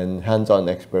and hands-on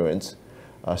experience.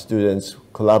 Students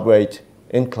collaborate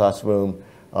in classroom,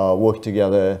 work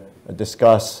together,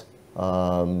 discuss,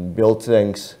 build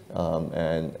things,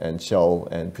 and show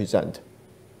and present.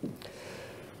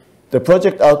 The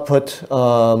project output,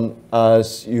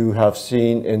 as you have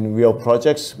seen in real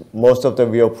projects, most of the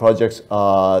real projects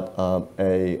are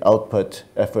an output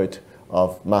effort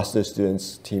of master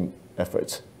students' team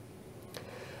efforts.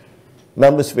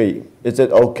 Number 3, is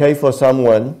it okay for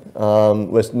someone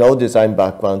with no design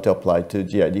background to apply to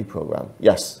GID program?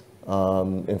 Yes.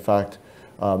 In fact,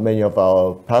 many of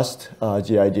our past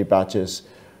GID batches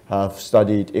have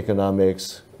studied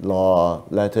economics, law,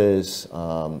 letters,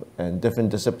 and different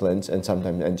disciplines, and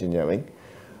sometimes engineering.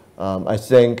 I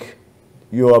think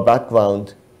your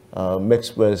background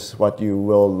mixed with what you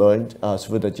will learn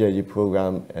through the GID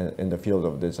program in the field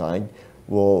of design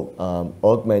will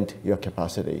augment your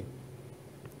capacity.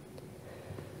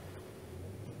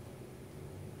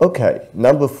 Okay,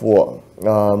 number 4.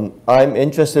 I'm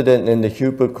interested in the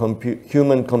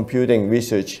human computing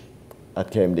research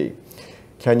at KMD.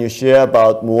 Can you share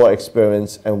about more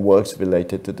experience and works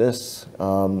related to this?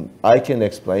 I can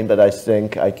explain, but I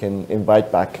think I can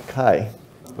invite back Kai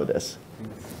for this.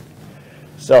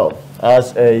 So,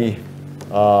 as a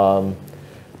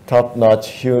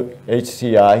top-notch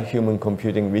HCI, human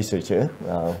computing researcher.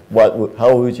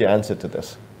 How would you answer to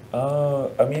this?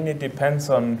 I mean, it depends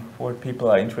on what people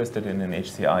are interested in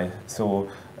HCI. So,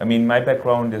 I mean, my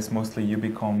background is mostly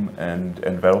Ubicom and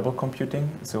variable computing.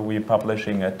 So we're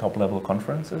publishing at top-level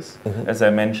conferences. As I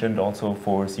mentioned, also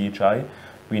for CHI,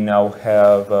 we now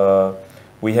have,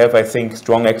 I think,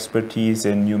 strong expertise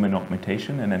in human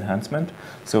augmentation and enhancement.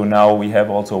 So now we have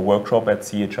also a workshop at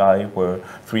CHI where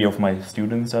 3 of my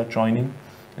students are joining.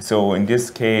 So in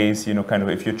this case, you know, kind of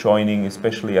if you're joining,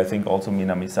 especially I think also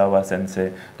Minamisawa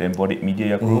Sensei, the Embodied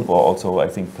Media Group, or also I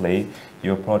think Play,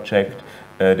 your project,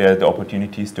 there are the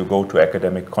opportunities to go to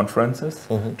academic conferences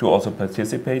to also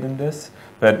participate in this,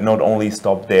 but not only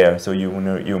stop there. So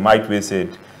you might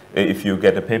visit, if you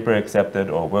get a paper accepted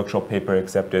or a workshop paper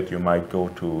accepted, you might go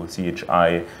to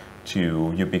CHI,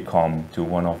 to Ubicom, to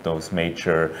one of those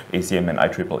major ACM and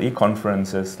IEEE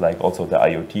conferences, like also the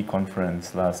IoT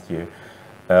conference last year.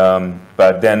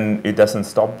 But then it doesn't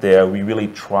stop there. We really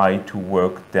try to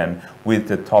work then with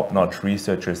the top-notch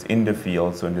researchers in the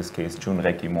field. So in this case, Jun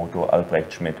Rekimoto,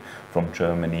 Albrecht Schmidt from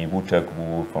Germany, Wouter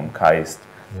Gu from KAIST,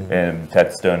 and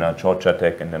Ted Sterner, Georgia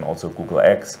Tech, and then also Google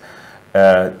X,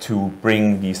 to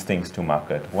bring these things to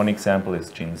market. One example is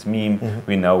Jin's meme.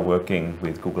 We're now working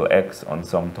with Google X on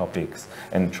some topics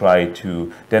and try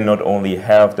to then not only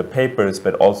have the papers,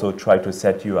 but also try to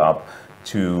set you up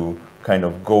to kind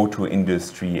of go to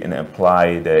industry and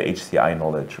apply the HCI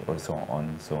knowledge or so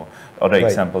on. So other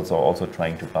examples are also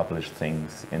trying to publish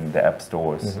things in the app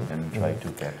stores and try to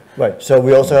get... Right, so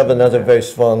we also have another very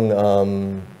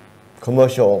strong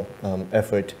commercial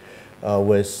effort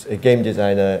with a game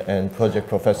designer and project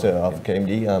professor of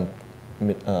KMD,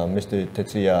 Mr.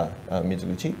 Tetsuya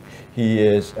Mizuguchi. He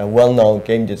is a well-known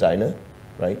game designer,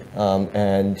 right?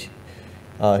 And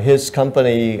his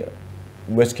company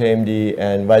with KMD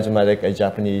and Rhizomatic, a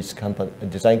Japanese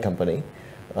design company,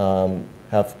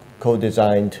 have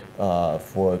co-designed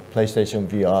for PlayStation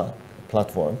VR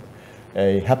platform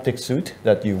a haptic suit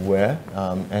that you wear,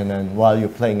 and then while you're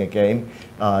playing a game,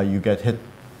 you get hit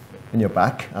in your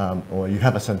back, or you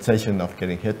have a sensation of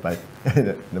getting hit by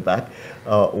in the back,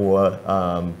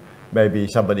 or maybe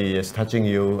somebody is touching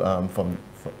you from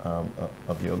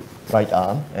of your right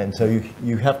arm, and so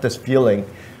you have this feeling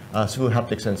through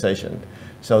haptic sensation.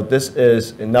 So this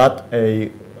is not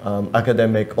a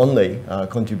academic only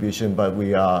contribution, but we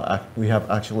have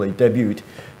actually debuted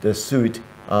the suit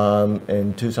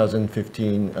in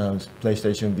 2015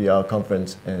 PlayStation VR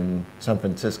conference in San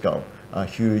Francisco, a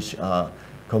huge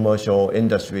commercial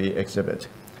industry exhibit.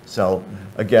 So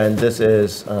again, this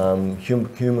is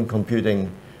human computing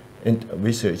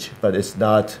research, but it's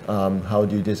not how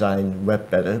do you design web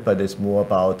better, but it's more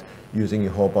about using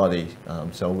your whole body.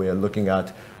 So we're looking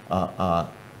at a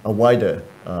wider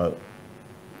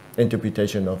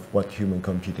interpretation of what human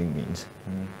computing means.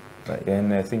 Right.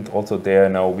 And I think also there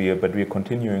now we're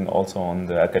continuing also on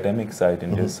the academic side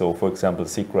in this. So for example,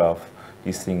 SIGGRAPH,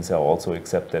 these things are also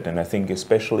accepted. And I think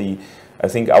especially,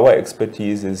 our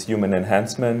expertise is human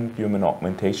enhancement, human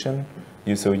augmentation.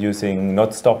 So using,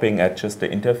 not stopping at just the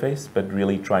interface, but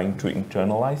really trying to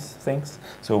internalize things.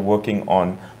 So working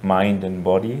on mind and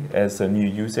body as a new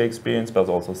user experience, but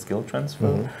also skill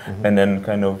transfer. And then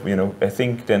kind of, I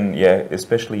think then,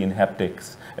 especially in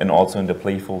haptics and also in the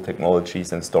playful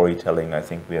technologies and storytelling, I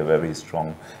think we are very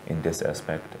strong in this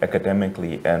aspect,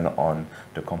 academically and on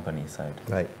the company side.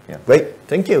 Right. Yeah. Great.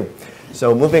 Thank you.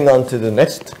 So moving on to the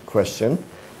next question.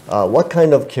 What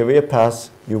kind of career path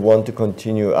you want to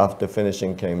continue after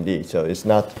finishing KMD? So it's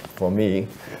not for me,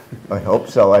 I hope.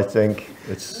 So I think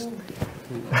it's...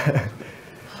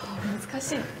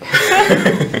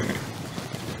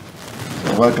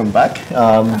 Welcome back.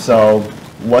 So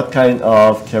what kind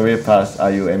of career path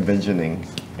are you envisioning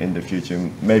in the future?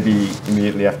 Maybe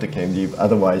immediately after KMD,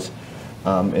 otherwise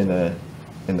in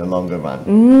the longer run.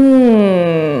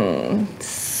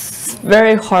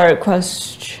 Very hard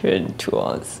question to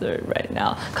answer right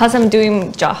now, because I'm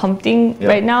doing job hunting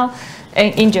right now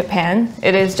in Japan.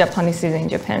 It is Japanese season in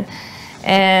Japan,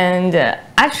 and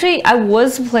actually I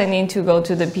was planning to go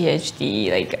to the PhD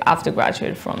like after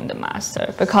graduate from the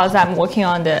master, because I'm working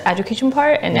on the education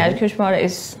part, and the education part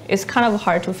is kind of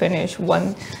hard to finish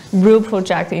one real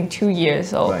project in 2 years.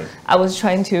 So I was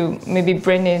trying to maybe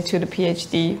bring it to the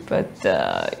PhD, but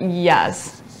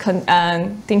yes.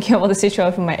 Thinking about the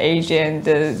situation for my age and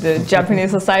the Japanese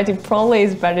society, probably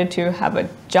it's better to have a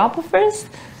job first.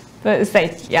 But it's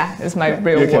like, it's my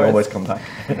real world. You can always come back.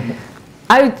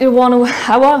 I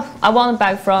want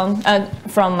back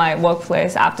from my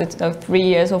workplace after 3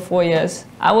 years or 4 years.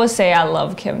 I would say I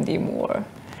love KMD more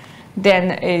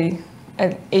than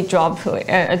a job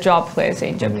place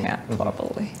in Japan,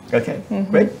 probably. Okay,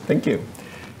 great, thank you.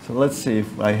 So let's see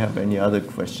if I have any other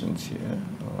questions here.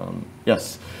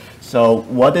 Yes, so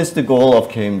what is the goal of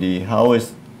KMD? How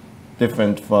is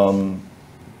different from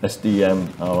SDM,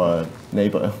 our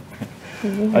neighbor?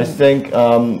 I think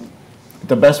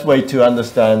the best way to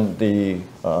understand the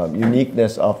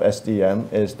uniqueness of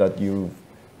SDM is that you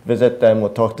visit them or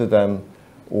talk to them,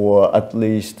 or at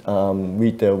least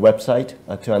read their website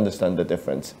to understand the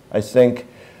difference. I think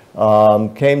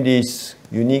KMD's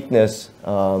uniqueness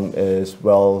is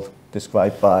well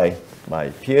described by my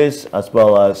peers as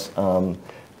well as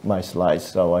my slides.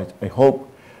 So I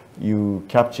hope you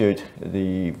captured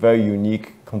the very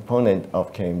unique component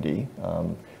of KMD.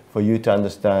 For you to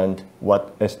understand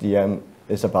what SDM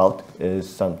is about is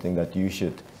something that you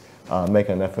should make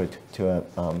an effort to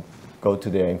go to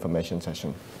their information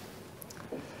session.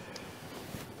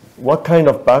 What kind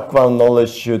of background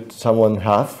knowledge should someone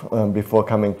have before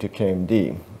coming to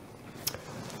KMD?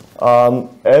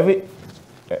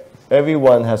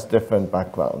 Everyone has different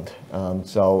background.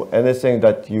 So anything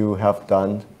that you have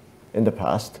done in the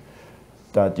past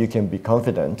that you can be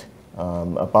confident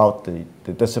about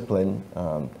the discipline,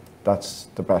 that's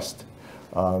the best.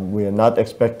 We are not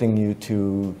expecting you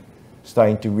to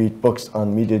starting to read books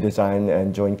on media design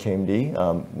and join KMD.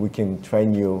 We can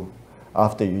train you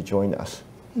after you join us.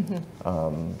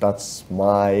 That's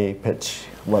my pitch.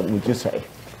 What would you say?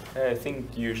 I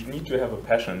think you need to have a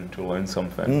passion to learn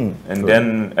something. And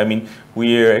then, I mean,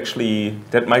 we're actually,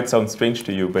 that might sound strange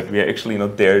to you, but we are actually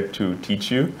not there to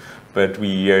teach you, but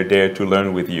we are there to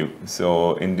learn with you.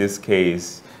 So in this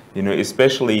case, you know,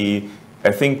 especially,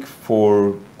 I think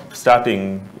for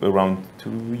starting around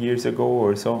 2 years ago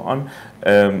or so on,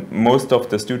 most of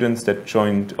the students that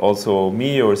joined also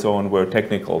me or so on were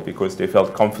technical because they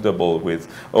felt comfortable with,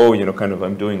 oh, you know, kind of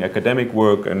I'm doing academic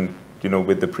work and, you know,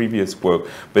 with the previous work.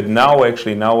 But now,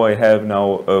 actually, now I have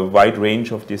now a wide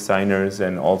range of designers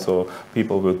and also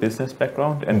people with business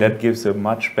background, and that gives a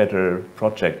much better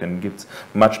project and gives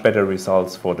much better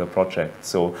results for the project.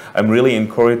 So I'm really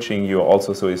encouraging you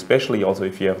also, so especially also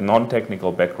if you have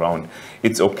non-technical background,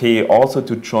 it's okay also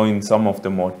to join some of the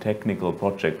more technical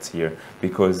projects here,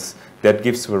 because that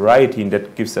gives variety and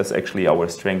that gives us actually our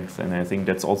strength. And I think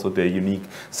that's also the unique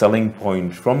selling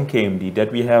point from KMD,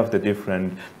 that we have the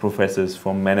different professors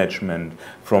from management,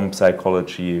 from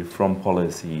psychology, from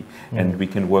policy, and we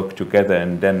can work together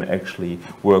and then actually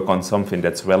work on something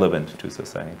that's relevant to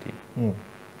society.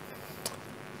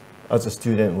 As a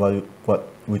student, what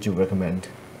would you recommend?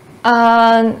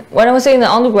 When I was in the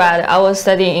undergrad, I was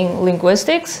studying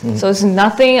linguistics, so it's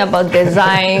nothing about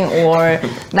design or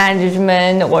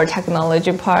management or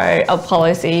technology part of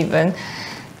policy even.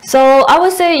 So I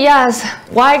would say yes.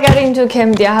 Why get into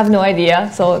KMD? I have no idea.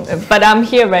 So, but I'm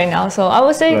here right now. So I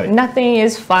would say nothing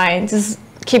is fine. Just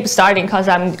keep starting, because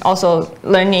I'm also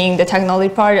learning the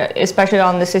technology part, especially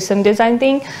on the system design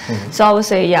thing. So I would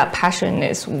say, yeah, passion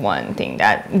is one thing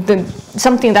that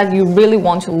something that you really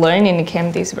want to learn in the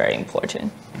KMD is very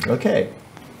important. Okay,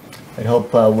 I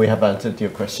hope we have answered your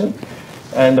question.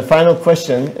 And the final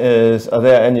question is, are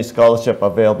there any scholarship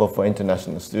available for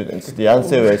international students? The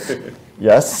answer is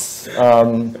yes,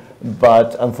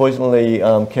 but unfortunately,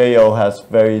 Keio has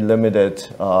very limited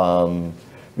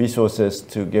resources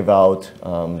to give out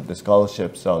the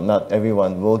scholarship, so not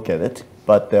everyone will get it,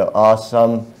 but there are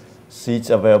some seats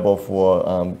available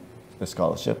for the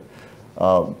scholarship.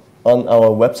 On our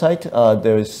website,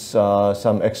 there's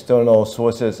some external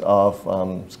sources of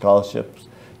scholarships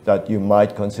that you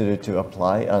might consider to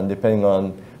apply, and depending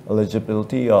on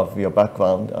eligibility of your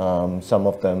background, some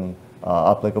of them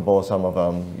are applicable, some of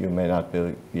them you may not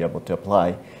be able to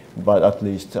apply, but at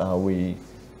least we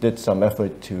did some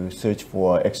effort to search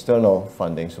for external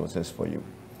funding sources for you.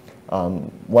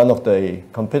 One of the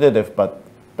competitive but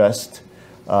best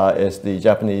is the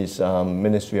Japanese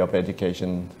Ministry of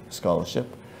Education scholarship,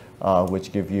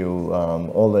 which give you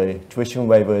all the tuition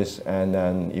waivers and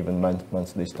then even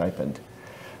monthly stipend.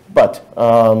 But,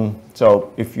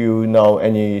 so if you know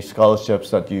any scholarships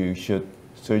that you should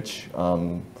search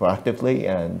proactively,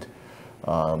 and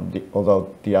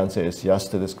although the answer is yes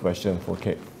to this question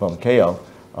from Keio,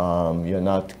 you're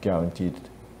not guaranteed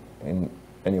in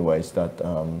any ways that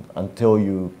until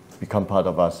you become part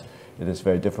of us, it is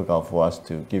very difficult for us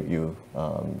to give you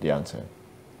the answer.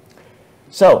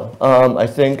 So I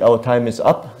think our time is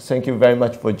up. Thank you very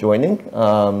much for joining,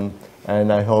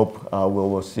 and I hope we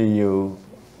will see you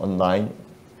online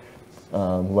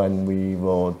when we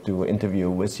will do an interview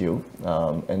with you,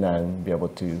 and then be able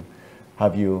to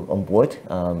have you on board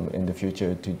in the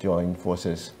future to join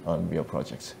forces on real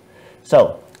projects.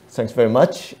 So Thanks very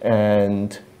much,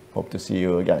 and hope to see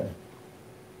you again.